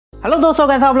Hello दोस्तों,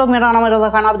 कैसे आप लोग। मेरा नाम है रजा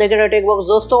खान, आप देख रहे हो टेक बॉक्स।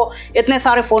 दोस्तों इतने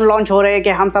सारे फ़ोन लॉन्च हो रहे हैं कि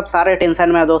हम सब सारे टेंशन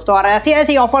में हैं दोस्तों, और ऐसी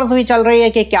ऐसी ऑफर्स भी चल रही है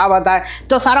कि क्या बताएं।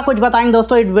 तो सारा कुछ बताएंगे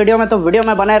दोस्तों इस वीडियो में, तो वीडियो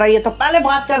में बने रहिए। तो पहले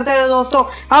बात करते हैं दोस्तों,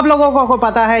 आप लोगों को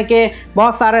पता है कि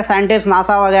बहुत सारे साइंटिस्ट,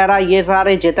 नासा वगैरह, ये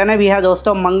सारे जितने भी है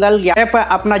दोस्तों मंगल ग्रह पर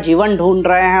अपना जीवन ढूंढ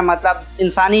रहे हैं, मतलब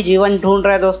इंसानी जीवन ढूंढ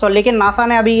रहे हैं दोस्तों। लेकिन नासा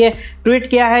ने अभी ये ट्वीट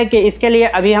किया है कि इसके लिए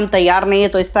अभी हम तैयार नहीं है।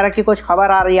 तो इस तरह की कुछ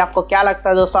खबर आ रही है, आपको क्या लगता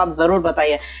है दोस्तों, आप ज़रूर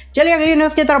बताइए। चलिए अगली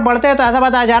न्यूज़ की तरफ बढ़ते हैं। तो ऐसा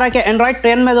बताया जा रहा है कि एंड्रॉइड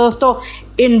 10 में दोस्तों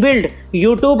इनबिल्ड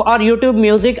यूट्यूब और यूट्यूब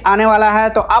म्यूजिक आने वाला है।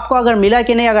 तो आपको अगर मिला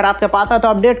कि नहीं, अगर आपके पास है तो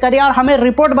अपडेट करिए और हमें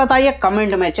रिपोर्ट बताइए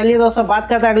कमेंट में। चलिए दोस्तों बात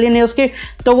करते हैं अगली न्यूज़ की।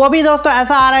 तो वो भी दोस्तों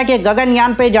ऐसा आ रहा है कि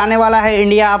गगनयान पे जाने वाला है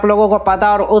इंडिया, आप लोगों को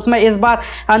पता, और उसमें इस बार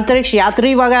अंतरिक्ष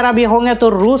यात्री वगैरह भी होंगे। तो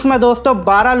रूस में दोस्तों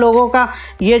 12 लोगों का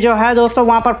ये जो है दोस्तों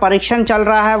वहाँ पर परीक्षण चल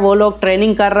रहा है। वो लोग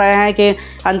ट्रेनिंग कर रहे हैं कि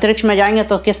अंतरिक्ष में जाएंगे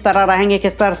तो किस तरह रहेंगे,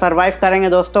 किस तरह सर्वाइव करेंगे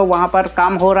दोस्तों। वहाँ पर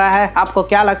काम हो रहा है, आपको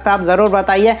क्या लगता है आप ज़रूर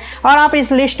बताइए, और आप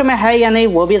इस लिस्ट में है या नहीं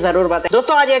वो भी ज़रूर बताइए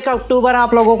दोस्तों। आज 1 अक्टूबर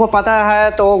आप लोगों को पता है,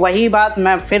 तो वही बात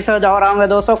मैं फिर से दोहराऊंगा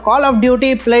दोस्तों। Call of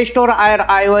duty play store और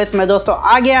iOS में दोस्तों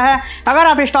आ गया है। अगर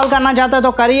आप इंस्टॉल करना चाहते हैं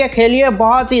तो करिए, खेलिए।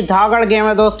 बहुत ही धागड़ गेम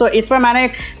है दोस्तों। इस पर मैंने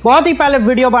एक बहुत ही पहले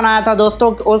वीडियो बनाया था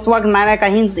दोस्तों। उस वक्त मैंने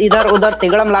कहीं इधर उधर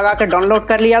तिगड़म लगा के डाउनलोड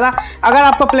कर लिया था। अगर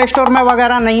आपको प्ले स्टोर में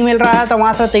वगैरह नहीं मिल रहा है तो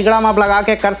वहाँ से तिगड़म आप लगा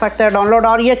के कर सकते हैं डाउनलोड,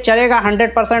 और ये चलेगा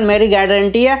 100%, मेरी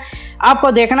गारंटी है। आपको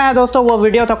देखना है दोस्तों वो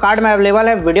वीडियो तो कार्ड में अवेलेबल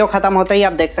है, वीडियो खत्म होते ही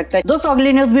आप देख सकते हैं दोस्तों।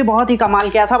 अगली न्यूज़ भी बहुत ही कमाल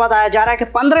की। ऐसा बताया जा रहा है कि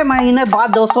 15 महीने बाद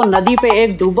दोस्तों नदी पे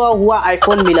एक डूबा हुआ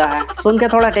आईफोन मिला है। सुन के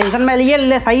थोड़ा टेंशन में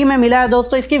लिए, सही में मिला है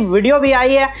दोस्तों। इसकी वीडियो भी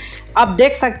आई है, आप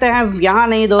देख सकते हैं। यहाँ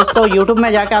नहीं दोस्तों, यूट्यूब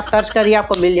में जाके आप सर्च करिए,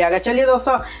 आपको मिल जाएगा। चलिए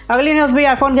दोस्तों अगली न्यूज़ भी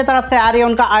आईफोन की तरफ से आ रही है।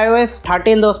 उनका iOS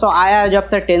 13 दोस्तों आया है, जब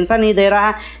से टेंशन ही दे रहा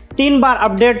है। 3 बार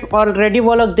अपडेट ऑलरेडी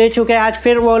वो लोग दे चुके हैं, आज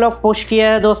फिर वो लोग पुश किए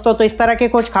हैं दोस्तों। तो इस तरह की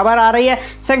कुछ खबर आ रही है।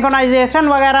 सिंक्रोनाइजेशन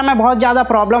वगैरह में बहुत ज़्यादा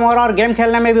प्रॉब्लम हो रहा है, और गेम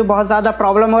खेलने में भी बहुत ज़्यादा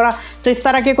प्रॉब्लम हो रहा है। तो इस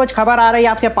तरह की कुछ खबर आ रही है,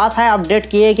 आपके पास है, अपडेट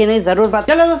किए कि नहीं ज़रूर बात।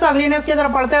 चलो दोस्तों अगली न्यूज़ की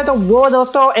तरफ पढ़ते हैं। तो वो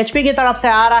दोस्तों HP की तरफ से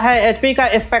आ रहा है। HP का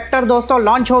स्पेक्टर दोस्तों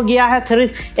लॉन्च हो गया है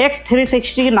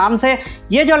X360 नाम से।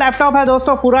 ये जो लैपटॉप है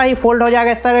दोस्तों पूरा ही फोल्ड हो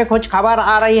जाएगा, इस तरह कुछ खबर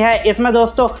आ रही है। इसमें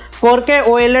दोस्तों 4K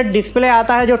OLED डिस्प्ले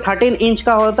आता है जो 13 इंच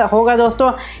का होगा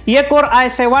दोस्तों। ये core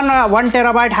i7 1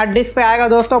 TB hard disk पे आएगा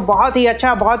दोस्तों। बहुत ही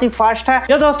अच्छा, बहुत ही फास्ट है,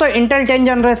 जो दोस्तों इंटेल 10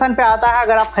 जनरेशन पे आता है।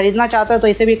 अगर आप खरीदना चाहते हैं तो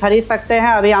इसे भी खरीद सकते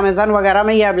हैं, अभी अमेजन वगैरह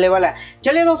में ये अवेलेबल है।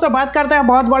 चलिए दोस्तों बात करते हैं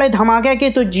बहुत बड़े धमाके की।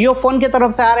 तो जियो फोन की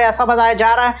तरफ से आ रहे हैं। ऐसा बताया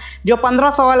जा रहा है जो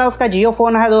 1500 वाला उसका जियो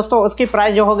फोन है दोस्तों, उसकी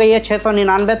प्राइस जो हो गई है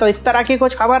 699। तो इस तरह की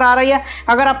कुछ खबर आ रही है।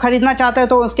 अगर आप खरीदना चाहते हैं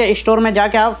तो उसके स्टोर में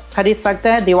जाके आप खरीद सकते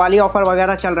हैं, दिवाली ऑफर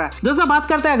वगैरह चल रहा है दोस्तों। बात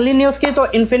करते हैं अगली न्यूज़ की। तो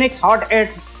इन्फिनिक्स हॉट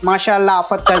 8 माशाल्लाह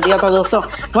आफत कर दिया था दोस्तों।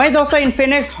 वहीं दोस्तों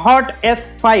इन्फिनिक्स हॉट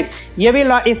S5 ये भी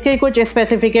इसकी कुछ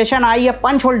स्पेसिफिकेशन आई है।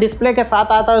 पंच होल डिस्प्ले के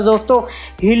साथ आता है दोस्तों।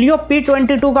 हीलियो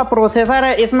P22 का प्रोसेसर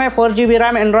है, इसमें 4GB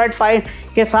रैम एंड्रॉयड 5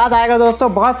 के साथ आएगा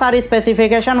दोस्तों। बहुत सारी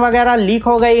स्पेसिफिकेशन वगैरह लीक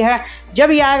हो गई है।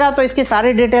 जब ये आएगा तो इसकी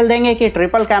सारी डिटेल देंगे कि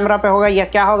ट्रिपल कैमरा पे होगा या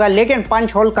क्या होगा, लेकिन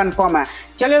पंच होल कंफर्म है।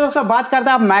 चलिए दोस्तों बात करते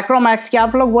हैं अब मैक्रोमैक्स की।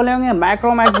 आप लोग बोले होंगे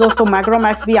मैक्रोमैक्स दोस्तों,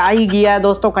 मैक्रोमैक्स भी आ ही गया है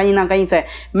दोस्तों कहीं ना कहीं से।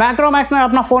 मैक्रोमैक्स ने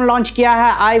अपना फ़ोन लॉन्च किया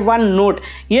है i1 नोट।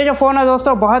 ये जो फ़ोन है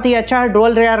दोस्तों बहुत ही अच्छा है,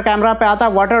 डुअल रियर कैमरा पे आता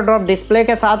है, वाटर ड्रॉप डिस्प्ले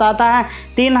के साथ आता है,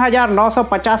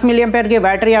 3950 mAh की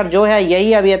बैटरी, और जो है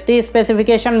यही अभी इतनी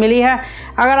स्पेसिफिकेशन मिली है।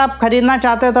 अगर आप खरीदना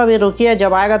चाहते हो तो अभी रुकिए,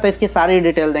 जब आएगा तो इसकी सारी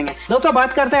डिटेल देंगे दोस्तों।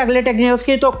 बात करते हैं अगले टेक न्यूज़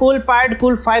की। तो कूल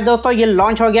 5 दोस्तों ये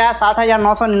लॉन्च हो गया है,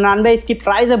 7999 इसकी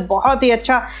प्राइस है। बहुत ही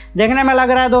अच्छा देखने में लग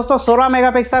रहा है दोस्तों। 16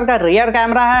 मेगापिक्सल का रियर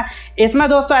कैमरा है इसमें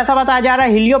दोस्तों। ऐसा बताया जा रहा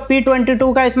है हीलियो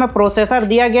P22 का इसमें प्रोसेसर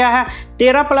दिया गया है।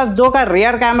 13+2 का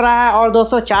रियर कैमरा है, और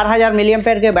दोस्तों 4000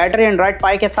 mAh की बैटरी एंड्रॉइड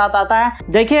 5 के साथ आता है।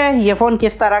 देखिए ये फ़ोन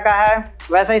किस तरह का है।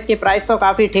 वैसे इसकी प्राइस तो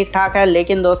काफ़ी ठीक ठाक है,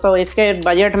 लेकिन दोस्तों इसके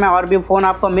बजट में और भी फ़ोन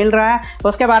आपको मिल रहा है,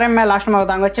 उसके बारे में मैं लास्ट में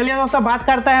बताऊंगा। चलिए दोस्तों बात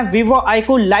करते हैं वीवो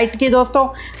iQOO लाइट की दोस्तों।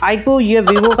 iQOO ये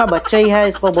वीवो का बच्चा ही है,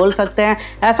 इसको बोल सकते हैं।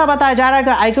 ऐसा बताया जा रहा है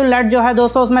कि iQOO लाइट जो है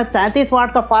दोस्तों उसमें 33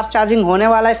 वाट का फास्ट चार्जिंग होने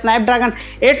वाला है। स्नैपड्रैगन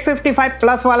 855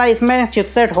 प्लस वाला इसमें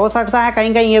चिपसेट हो सकता है।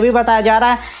 कहीं कहीं ये भी बताया जा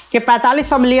रहा है कि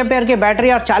 4500 mAh की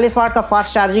बैटरी और 40 वाट का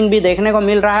फास्ट चार्जिंग भी देखने को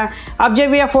मिल रहा है। अब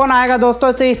जब ये फ़ोन आएगा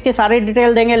दोस्तों तो इसकी सारी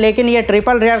डिटेल देंगे, लेकिन ये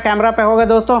ट्रिपल रियर कैमरा पे होगा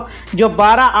दोस्तों, जो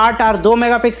 12, 8 और 2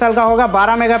 मेगापिक्सल का होगा।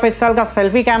 12 मेगापिक्सल का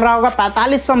सेल्फी कैमरा होगा।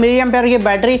 4500 mAh की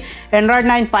बैटरी एंड्रॉइड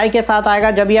 9 पाई के साथ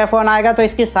आएगा। जब यह फ़ोन आएगा तो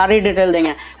इसकी सारी डिटेल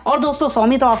देंगे। और दोस्तों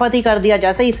Xiaomi तो आफत ही कर दिया,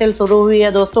 जैसे ही सेल शुरू हुई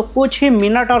है दोस्तों कुछ ही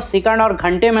मिनट और सेकंड और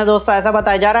घंटे में दोस्तों ऐसा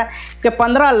बताया जा रहा है कि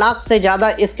 15 लाख से ज़्यादा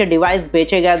इसके डिवाइस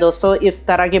बेचे गए दोस्तों। इस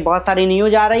तरह की बहुत सारी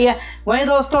न्यूज आ रही है। वहीं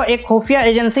दोस्तों एक खुफिया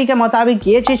एजेंसी के मुताबिक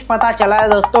ये चीज़ पता चला है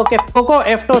दोस्तों कि Poco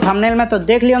F2 थंबनेल में तो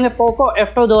देख लिए होंगे, Poco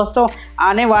F2 दोस्तों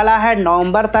आने वाला है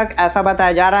नवंबर तक, ऐसा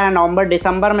बताया जा रहा है नवंबर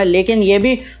दिसंबर में। लेकिन ये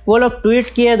भी वो लोग ट्वीट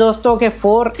किए दोस्तों कि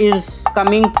 4 इज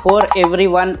कमिंग फॉर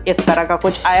एवरीवन, इस तरह का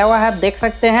कुछ आया हुआ है, देख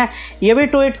सकते हैं। ये भी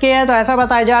ट्वीट किया है तो ऐसा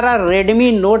बताया जा रहा है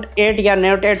Redmi Note 8 या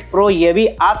Note 8 Pro ये भी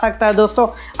आ सकता है दोस्तों।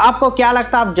 आपको क्या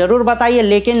लगता है आप ज़रूर बताइए।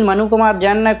 लेकिन मनु कुमार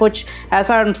जैन ने कुछ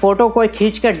ऐसा फोटो कोई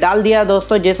खींच के डाल दिया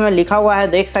दोस्तों जिसमें लिखा हुआ है,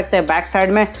 देख सकते हैं बैक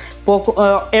साइड में Poco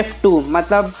F2,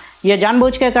 मतलब ये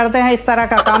जानबूझ के करते हैं इस तरह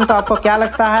का काम। तो आपको क्या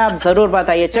लगता है आप ज़रूर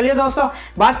बताइए। चलिए दोस्तों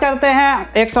बात करते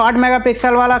हैं 108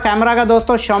 मेगापिक्सल वाला कैमरा का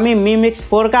दोस्तों Xiaomi Mi Mix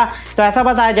 4 का। तो ऐसा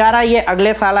बताया जा रहा है ये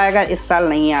अगले साल आएगा, इस साल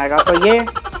नहीं आएगा, तो ये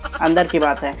अंदर की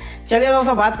बात है। चलिए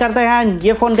दोस्तों बात करते हैं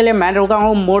ये फ़ोन के लिए मैं रुका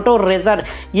हूँ मोटो रेजर,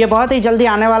 ये बहुत ही जल्दी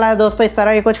आने वाला है दोस्तों। इस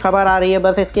तरह की कुछ खबर आ रही है,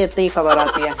 बस इसकी इतनी खबर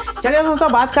आती है। चलिए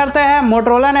दोस्तों बात करते हैं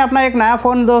मोटोरोला ने अपना एक नया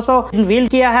फ़ोन दोस्तों रिवील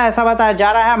किया है। ऐसा बताया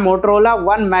जा रहा है मोटोरोला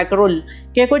वन मैक्रो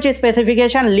के कुछ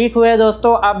स्पेसिफिकेशन लीक हुए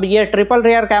दोस्तों। अब ये ट्रिपल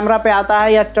रियर कैमरा पे आता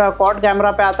है या क्वाड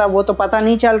कैमरा पे आता है वो तो पता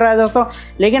नहीं चल रहा है दोस्तों,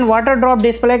 लेकिन वाटर ड्रॉप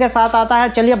डिस्प्ले के साथ आता है।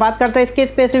 चलिए बात करते हैं इसकी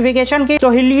स्पेसिफिकेशन की।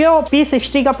 तो Helio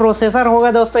P60 का प्रोसेसर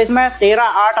होगा दोस्तों, इसमें 13,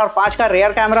 8 और 5 का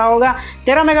रियर कैमरा होगा,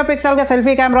 13 मेगापिक्सल का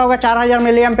सेल्फी कैमरा होगा, 4000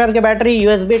 mAh की बैटरी,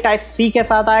 USB Type-C के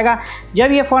साथ आएगा।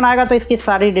 जब ये फ़ोन आएगा तो इसकी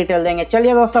सारी डिटेल देंगे।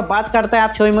 चलिए दोस्तों बात करते हैं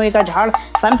आप छोई मोई का झाड़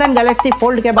सैमसंग गैलेक्सी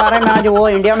फोल्ड के बारे में। आज वो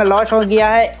इंडिया में लॉन्च हो गया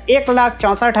है,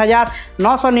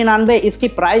 1,64,999 इसकी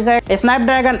प्राइस है।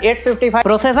 स्नैपड्रैगन 855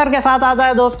 प्रोसेसर के साथ आता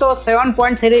है दोस्तों।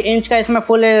 7.3 इंच का इसमें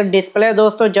फुल डिस्प्ले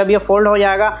दोस्तों। जब ये फोल्ड हो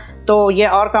जाएगा तो ये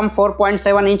और कम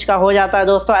 4.7 इंच का हो जाता है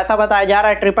दोस्तों। ऐसा बताया जा रहा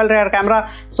है ट्रिपल रियर कैमरा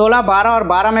 16, 12 और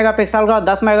 12 मेगापिक्सल का और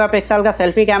 10 मेगापिक्सल का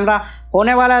सेल्फी कैमरा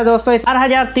होने वाला है दोस्तों।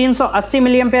 4380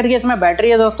 mAh की इसमें बैटरी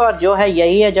है दोस्तों, और जो है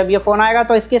यही है। जब ये फ़ोन आएगा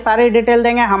तो इसकी सारी डिटेल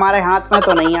देंगे, हमारे हाथ में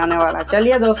तो नहीं आने वाला।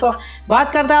 चलिए दोस्तों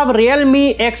बात करते हैं अब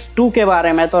RealmeX2 के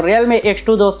बारे में। तो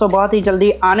RealmeX2 दोस्तों बहुत ही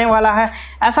जल्दी आने वाला है,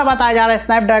 ऐसा बताया जा रहा है।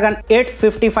 स्नैपड्रैगन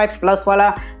 855 प्लस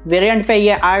वाला वेरिएंट पे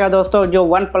ये आएगा दोस्तों, जो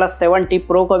OnePlus 7T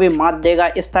Pro को भी मात देगा,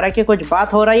 इस तरह की कुछ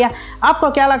बात हो रही है। आपको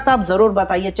क्या लगता है आप ज़रूर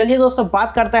बताइए। चलिए दोस्तों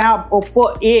बात करते हैं आप Oppo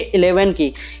A11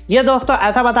 की। ये दोस्तों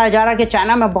ऐसा बताया जा रहा है कि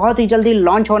चाइना में बहुत ही जल्दी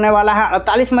लॉन्च होने वाला है।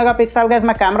 48 मेगापिक्सल का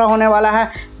इसमें कैमरा होने वाला है,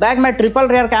 बैक में ट्रिपल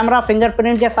रियर कैमरा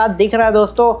फिंगरप्रिंट के साथ दिख रहा है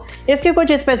दोस्तों। इसकी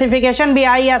कुछ स्पेसिफिकेशन भी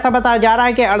आई है, ऐसा बताया जा रहा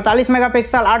है कि 48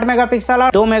 मेगापिक्सल, 8 मेगापिक्सल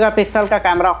और 2 मेगापिक्सल का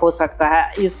कैमरा हो सकता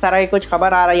है, इस तरह की कुछ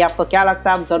खबर आ रही है। आपको क्या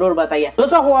लगता है आप ज़रूर बताइए।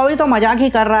 दोस्तों Huawei तो मजाक ही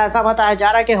कर रहा है, ऐसा बताया जा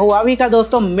रहा है कि Huawei का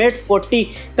दोस्तों Mate 40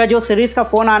 का जो सीरीज का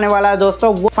फ़ोन आने वाला है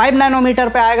दोस्तों, वो 5 नैनोमीटर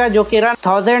पे आएगा, जो कि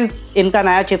 1000 इनका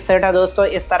नया चिपसेट है दोस्तों।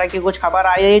 इस तरह की कुछ खबर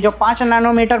आई है, जो 5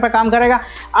 नैनोमीटर पे काम करेगा।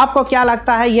 आपको क्या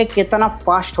लगता है ये कितना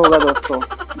फास्ट होगा दोस्तों?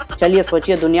 चलिए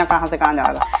सोचिए, दुनिया कहाँ से कहाँ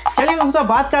जाएगा। चलिए दोस्तों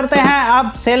बात करते हैं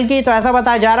अब सेल की। तो ऐसा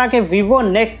बताया जा रहा है कि Vivo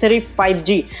Nex3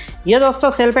 5G ये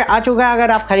दोस्तों सेल पे आ चुका है।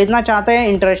 अगर आप खरीदना चाहते हैं,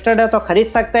 इंटरेस्टेड है तो खरीद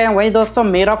सकते हैं। वहीं दोस्तों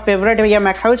मेरा फेवरेट ये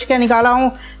मैं खरीद के निकाला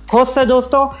हूँ खुद से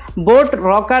दोस्तों, बोट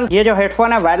रॉकर। ये जो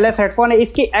हेडफोन है वायरलेस हेडफोन है,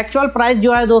 इसकी एक्चुअल प्राइस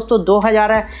जो है दोस्तों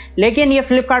 2000 है, लेकिन ये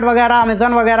फ्लिपकार्ट वगैरह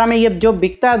अमेजन वगैरह में ये जो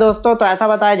बिकता है दोस्तों, तो ऐसा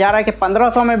बताया जा रहा है कि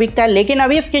 1500 में बिकता है। लेकिन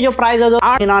अभी इसकी जो प्राइस है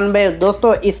 899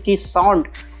 दोस्तों। इसकी साउंड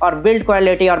और बिल्ड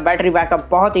क्वालिटी और बैटरी बैकअप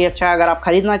बहुत ही अच्छा है। अगर आप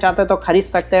खरीदना चाहते हैं तो खरीद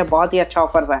सकते हैं, बहुत ही अच्छा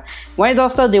ऑफर्स है। वहीं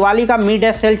दोस्तों दिवाली का मिड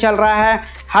डे सेल चल रहा है,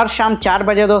 हर शाम 4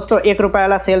 बजे दोस्तों 1 रुपये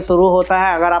वाला सेल शुरू होता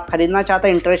है। अगर आप खरीदना चाहते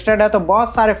हैं, इंटरेस्टेड है, तो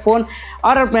बहुत सारे फ़ोन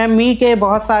और मी के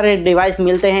बहुत सारे डिवाइस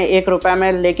मिलते हैं 1 रुपये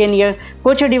में। लेकिन ये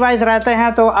कुछ डिवाइस रहते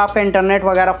हैं तो आपका इंटरनेट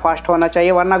वगैरह फास्ट होना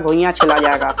चाहिए, वरना घुइयाँ छिला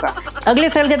जाएगा आपका। अगले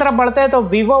सेल की तरफ बढ़ते हैं तो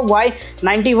Vivo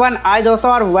Y91i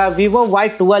दोस्तों और Vivo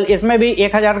Y12, इसमें भी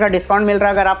 1000 का डिस्काउंट मिल रहा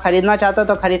है। अगर आप खरीदना चाहते हो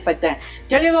तो खरीद सकते हैं।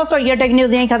 चलिए दोस्तों ये टेक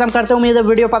न्यूज़ यहीं खत्म करते हैं। उम्मीद है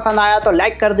वीडियो पसंद आया तो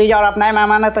लाइक कर दीजिए, और आप नए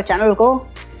मेहमान है तो चैनल को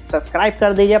सब्सक्राइब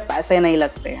कर दीजिए, पैसे नहीं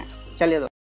लगते हैं। चलिए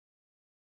दोस्तों।